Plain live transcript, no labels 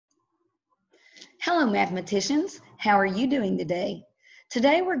Hello mathematicians, how are you doing today?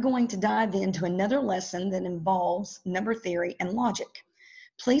 Today we're going to dive into another lesson that involves number theory and logic.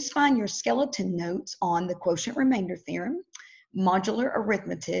 Please find your skeleton notes on the quotient-remainder theorem, modular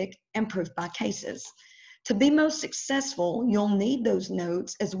arithmetic, and proof by cases. To be most successful, you'll need those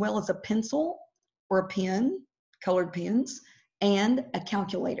notes as well as a pencil or a pen, colored pens, and a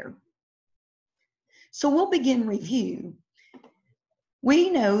calculator. So we'll begin review.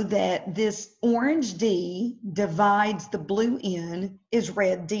 We know that this orange D divides the blue N is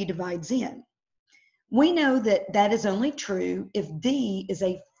red D divides N. We know that that is only true if D is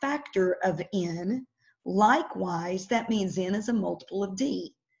a factor of N. Likewise, that means N is a multiple of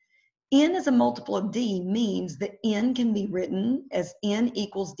D. N as a multiple of D means that N can be written as N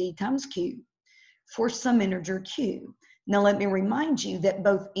equals D times Q for some integer Q. Now let me remind you that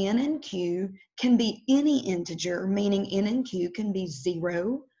both N and Q can be any integer, meaning N and Q can be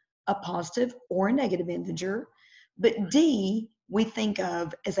 0, a positive, or a negative integer, but D we think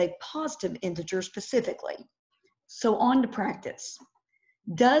of as a positive integer specifically. So on to practice.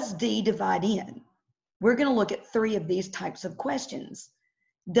 Does D divide N? We're going to look at 3 of these types of questions.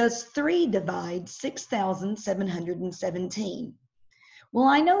 Does 3 divide 6,717? Well,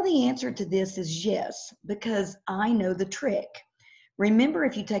 I know the answer to this is yes, because I know the trick. Remember,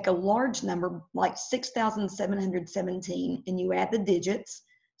 if you take a large number like 6,717 and you add the digits,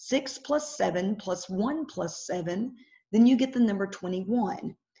 6 plus 7 plus 1 plus 7, then you get the number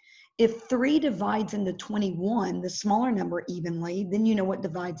 21. If 3 divides into 21, the smaller number evenly, then you know what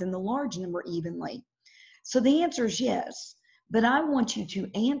divides in the large number evenly. So the answer is yes, but I want you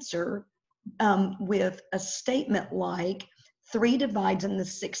to answer with a statement like 3 divides into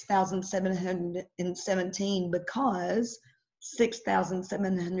 6,717 because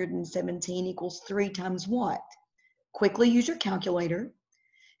 6,717 equals 3 times what? Quickly use your calculator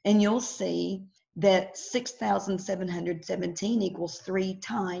and you'll see that 6,717 equals 3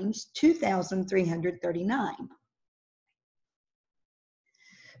 times 2,339.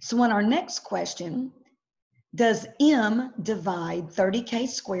 So on our next question, does M divide 30k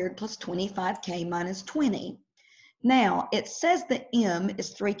squared plus 25k minus 20? Now, it says that M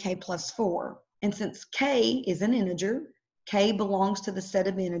is 3k plus 4, and since k is an integer, k belongs to the set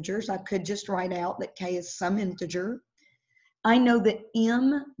of integers, I could just write out that k is some integer. I know that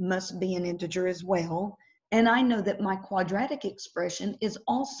M must be an integer as well, and I know that my quadratic expression is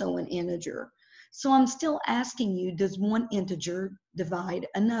also an integer. So I'm still asking you, does one integer divide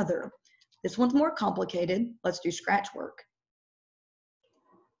another? This one's more complicated. Let's do scratch work.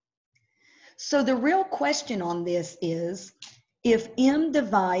 So the real question on this is, if M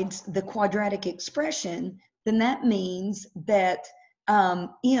divides the quadratic expression, then that means that M,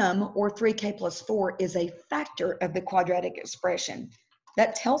 or 3k plus 4, is a factor of the quadratic expression.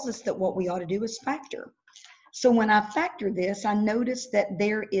 That tells us that what we ought to do is factor. So when I factor this, I notice that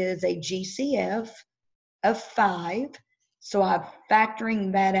there is a GCF of 5. So I'm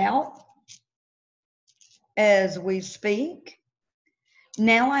factoring that out as we speak.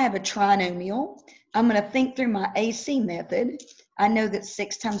 Now I have a trinomial. I'm going to think through my AC method. I know that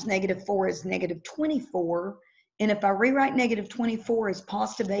 6 times negative 4 is negative 24. And if I rewrite negative 24 as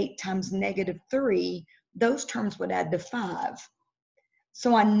positive 8 times negative 3, those terms would add to 5.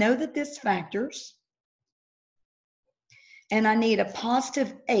 So I know that this factors. And I need a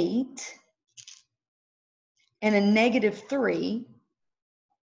positive 8 and a negative 3.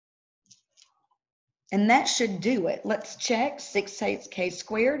 And that should do it. Let's check. 6k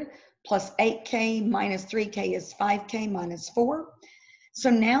squared plus 8k minus 3k is 5k minus 4. So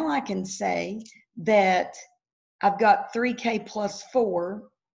now I can say that I've got 3k plus 4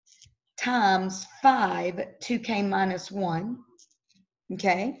 times 5, 2k minus 1.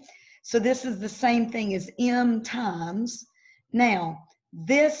 Okay, so this is the same thing as M times. Now,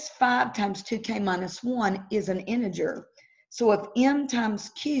 this 5 times 2k minus 1 is an integer. So if M times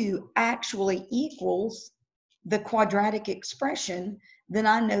Q actually equals the quadratic expression, then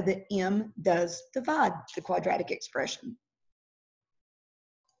I know that M does divide the quadratic expression.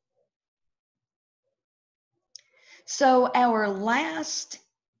 So our last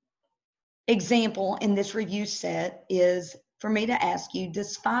example in this review set is for me to ask you,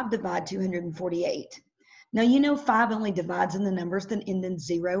 does 5 divide 248? Now you know 5 only divides in the numbers that end in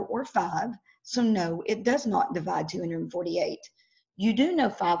 0 or 5. So no, it does not divide 248. You do know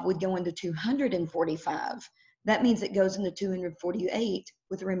 5 would go into 245. That means it goes into 248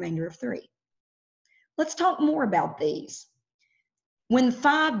 with a remainder of 3. Let's talk more about these. When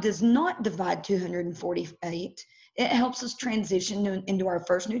 5 does not divide 248, it helps us transition into our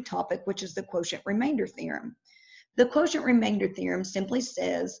first new topic, which is the quotient-remainder theorem. The quotient-remainder theorem simply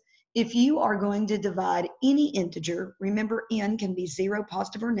says if you are going to divide any integer, remember n can be 0,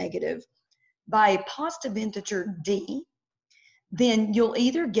 positive, or negative, by a positive integer d, then you'll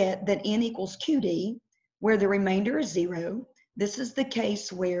either get that n equals qd, where the remainder is 0. This is the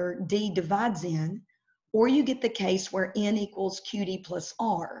case where d divides n, or you get the case where n equals qd plus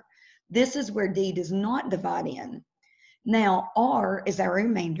r. This is where d does not divide n. Now, r is our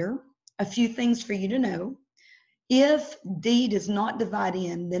remainder. A few things for you to know. If d does not divide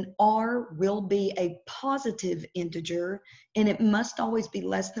n, then r will be a positive integer, and it must always be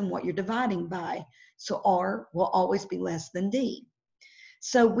less than what you're dividing by. So r will always be less than d.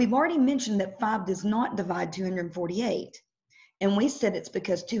 So we've already mentioned that 5 does not divide 248. And we said it's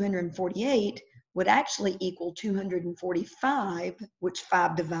because 248 would actually equal 245, which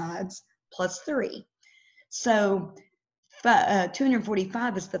 5 divides, plus 3. So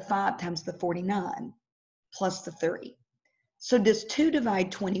 245 is the 5 times the 49 plus the 3. So does 2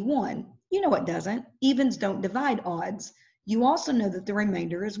 divide 21? You know it doesn't. Evens don't divide odds. You also know that the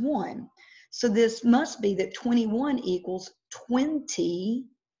remainder is 1. So this must be that 21 equals 20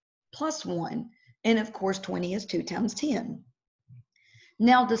 plus 1. And of course, 20 is 2 times 10.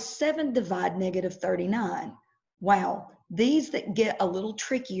 Now, does 7 divide negative 39? Wow, these that get a little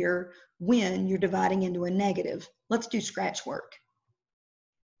trickier when you're dividing into a negative. Let's do scratch work.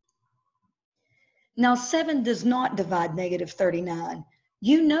 Now, 7 does not divide negative 39.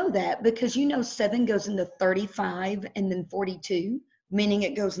 You know that because you know 7 goes into 35 and then 42, meaning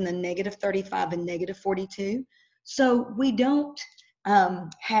it goes into negative 35 and negative 42. So we don't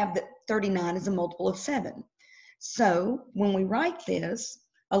have that 39 as a multiple of 7. So when we write this,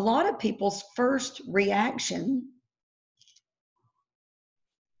 a lot of people's first reaction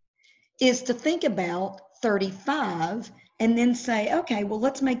is to think about 35 and then say, okay, well,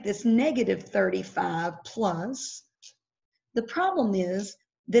 let's make this negative 35 plus. The problem is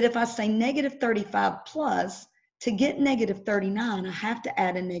that if I say negative 35 plus, to get negative 39, I have to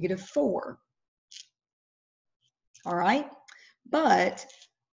add a negative 4. All right? But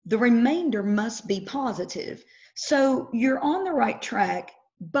the remainder must be positive. So you're on the right track,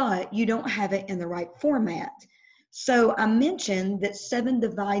 but you don't have it in the right format. So I mentioned that 7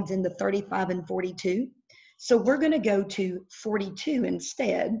 divides into 35 and 42. So we're going to go to 42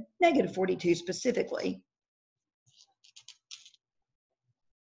 instead, negative 42 specifically.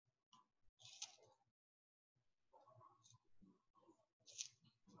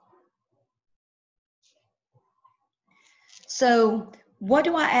 So what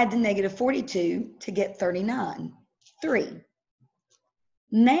do I add to negative 42 to get 39? 3.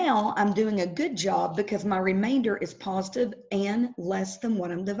 Now I'm doing a good job because my remainder is positive and less than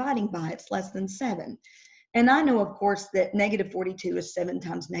what I'm dividing by. It's less than 7. And I know, of course, that negative 42 is 7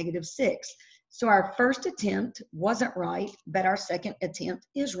 times negative 6. So our first attempt wasn't right, but our second attempt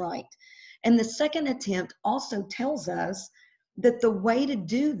is right. And the second attempt also tells us that the way to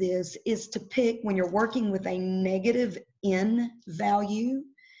do this is to pick, when you're working with a negative n value,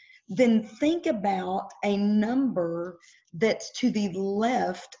 then think about a number that's to the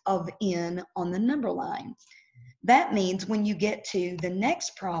left of n on the number line. That means when you get to the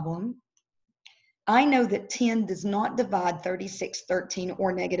next problem, I know that 10 does not divide 3613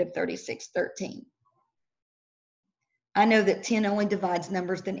 or negative 3613. I know that 10 only divides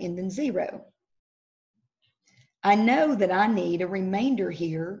numbers that end in 0. I know that I need a remainder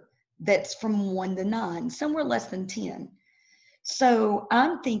here that's from 1 to 9, somewhere less than 10. So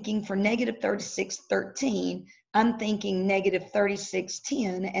I'm thinking for negative 3613, I'm thinking negative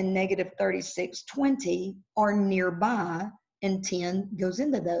 3610 and negative 3620 are nearby, and 10 goes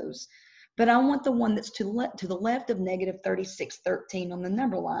into those. But I want the one that's to the left of negative 3613 on the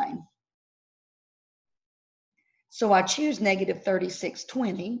number line. So I choose negative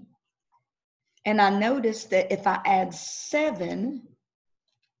 3620. And I notice that if I add 7,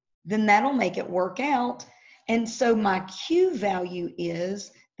 then that'll make it work out. And so my Q value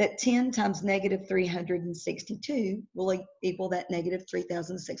is that 10 times negative 362 will equal that negative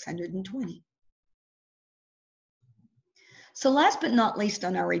 3,620. So last but not least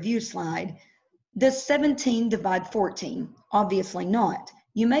on our review slide, does 17 divide 14? Obviously not.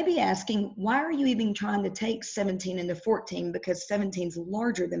 You may be asking, why are you even trying to take 17 into 14? Because 17 is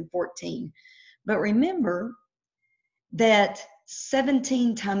larger than 14. But remember that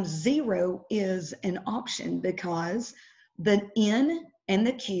 17 times 0 is an option because the n and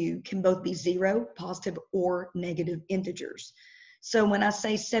the q can both be 0, positive, or negative integers. So when I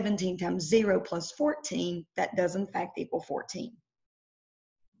say 17 times 0 plus 14, that does in fact equal 14.